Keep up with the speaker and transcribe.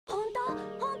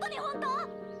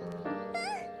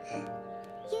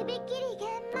びきりげん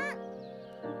まん。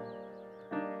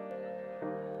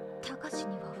たかし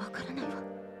にはわからないわ。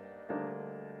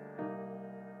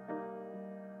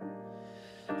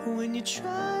When you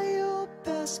try your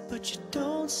best but you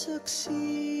don't succeed,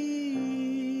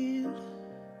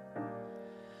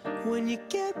 when you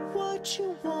get what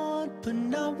you want but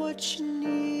not what you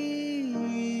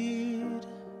need,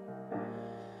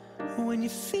 when you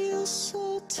feel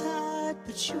so tired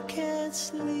but you can't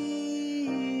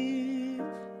sleep,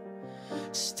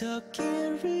 stuck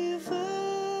in reverse,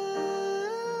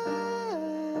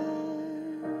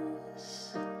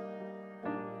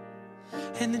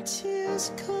 and the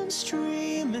tears come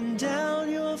streaming down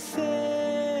your face.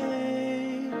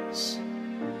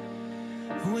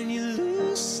 When you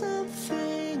lose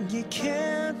something you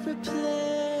can't replace,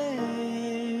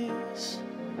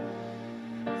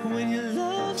 when you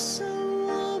love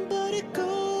someone but it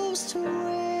goes to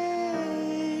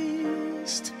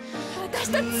waste. 私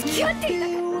と付き合っていた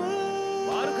から。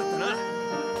悪かったな。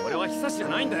俺は久しじゃ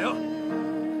ないんだよ。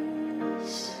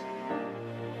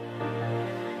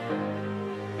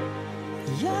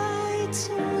Lights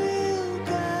will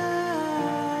guide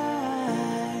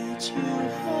you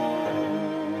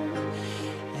home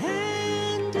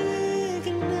and ignite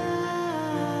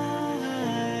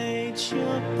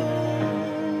your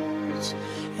bones,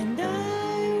 and I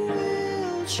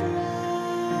will try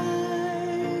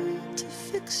to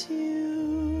fix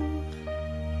you.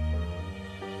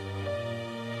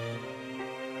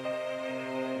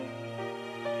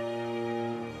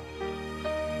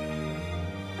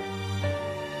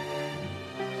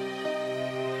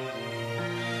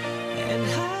 And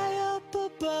high up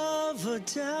above or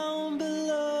down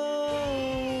below,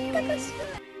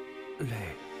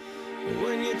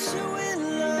 Rei。when you're too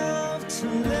in love to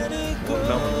let it こん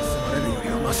なもの盗まれるより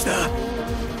はマシだ。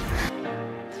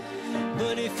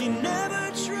 But if you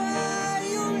never try,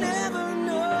 you'll never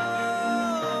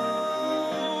know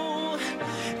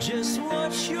just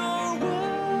what you're worth.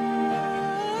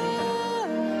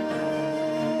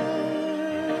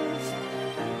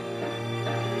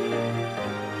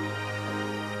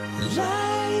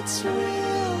 Lights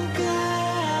will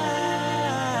guide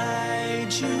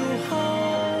you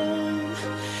home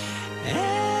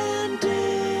and ignite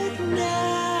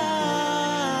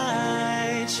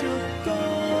your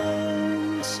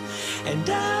bones, and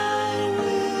I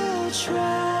will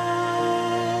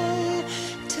try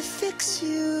to fix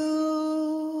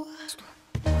you.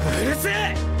 うるせ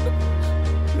え。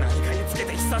何かにつけ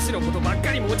て久しのことばっ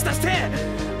かり持ち出して。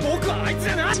僕はあいつじ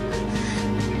ゃな。あ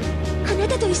な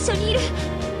たと一緒にい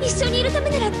るため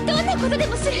ならどんなことで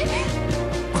もする。たと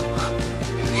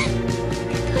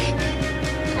え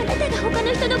あなたが他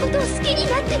の人のことを好きに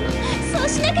なっても、そう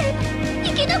しなければ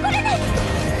生き残れない。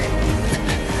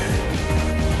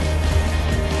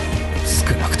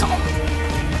少なくとも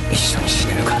一緒に死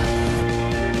ねるか。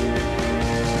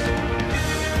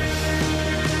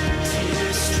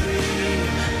 Tears stream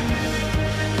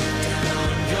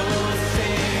down your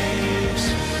face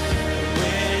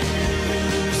when you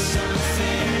lose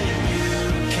something you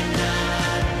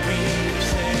cannot replace.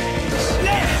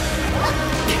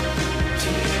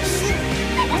 Tears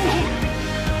stream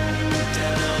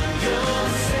down your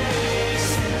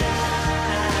face, and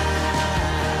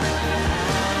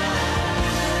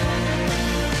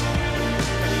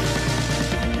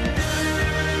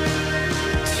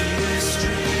tears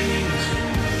stream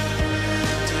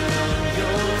down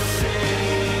your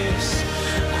face.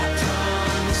 I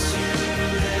promise you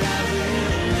that I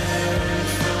will learn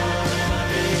from my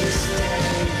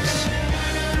mistakes.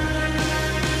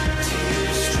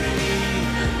 Tears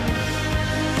stream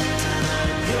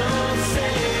down your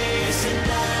face, and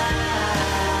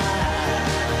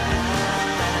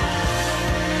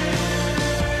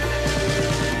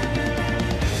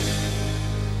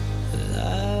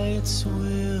lights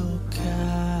will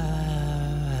guide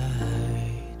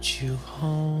you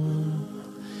home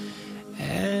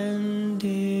and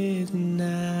ignite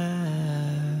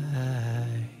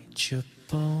your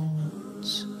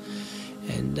bones,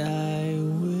 and I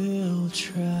will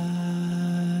try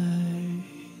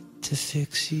to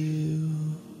fix you.